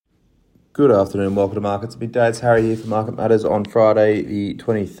Good afternoon, welcome to Markets Midday. It's Harry here for Market Matters on Friday, the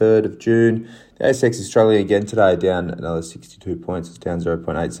 23rd of June. The ASX is struggling again today, down another 62 points. It's down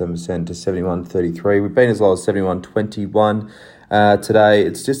 0.87% to 71.33. We've been as low as 71.21 today.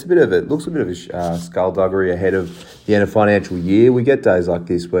 It's just it looks a bit of a skullduggery ahead of the end of financial year. We get days like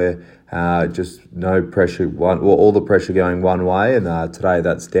this where just no pressure, all the pressure going one way, and today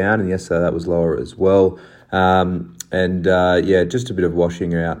that's down, and yesterday that was lower as well. Just a bit of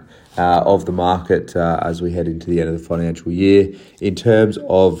washing out of the market as we head into the end of the financial year. In terms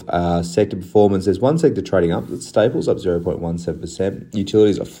of sector performance, there's one sector trading up. It's staples up 0.17%.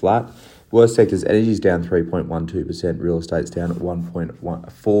 Utilities are flat. Worst sectors, energy is down 3.12%. Real estate's down at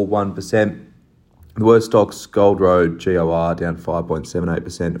 1.41%. The worst stocks, Gold Road, GOR down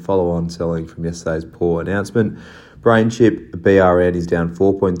 5.78%. Follow-on selling from yesterday's poor announcement. Brainchip, BRN is down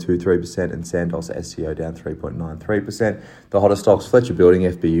 4.23%, and Santos SCO down 3.93%. The hottest stocks, Fletcher Building,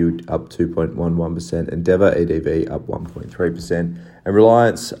 FBU up 2.11%, Endeavour, EDV up 1.3%, and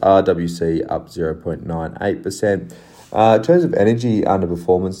Reliance, RWC up 0.98%. In terms of energy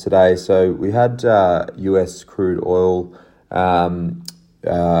underperformance today, so we had US crude oil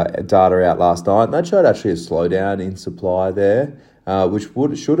data out last night, and that showed actually a slowdown in supply there,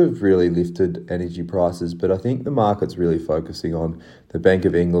 which should have really lifted energy prices. But I think the market's really focusing on the Bank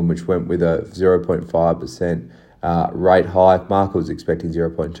of England, which went with a 0.5% rate hike. Market was expecting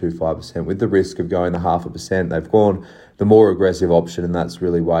 0.25%. With the risk of going to 0.5%, they've gone the more aggressive option, and that's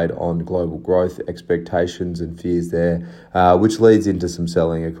really weighed on global growth expectations and fears there, which leads into some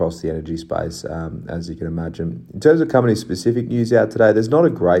selling across the energy space, as you can imagine. In terms of company-specific news out today, there's not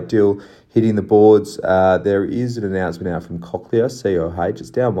a great deal hitting the boards. There is an announcement out from Cochlear, COH. It's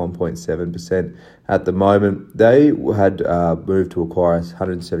down 1.7% at the moment. They had moved to acquire a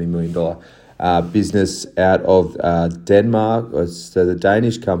 $170 million business out of Denmark. So the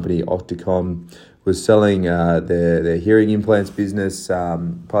Danish company Opticon was selling their hearing implants business,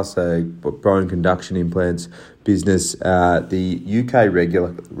 plus a bone conduction implants business. The UK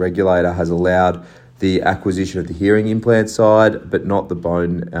regulator has allowed the acquisition of the hearing implant side, but not the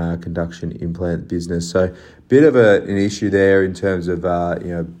bone conduction implant business. So bit of an issue there in terms of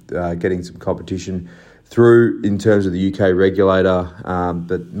getting some competition through in terms of the UK regulator,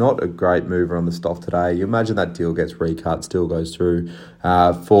 but not a great mover on the stock today. You imagine that deal gets recut, still goes through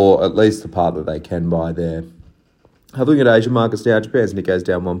for at least the part that they can buy there. Having at Asian markets now, Japan's Nikkei's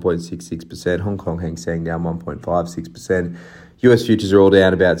down 1.66%, Hong Kong Hang Seng down 1.56%. US futures are all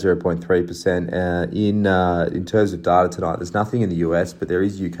down about 0.3%. In terms of data tonight, there's nothing in the US, but there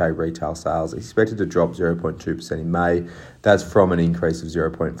is UK retail sales expected to drop 0.2% in May. That's from an increase of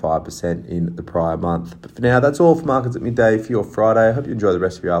 0.5% in the prior month. But for now, that's all for Markets at Midday for your Friday. I hope you enjoy the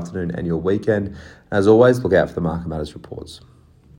rest of your afternoon and your weekend. As always, look out for the Market Matters reports.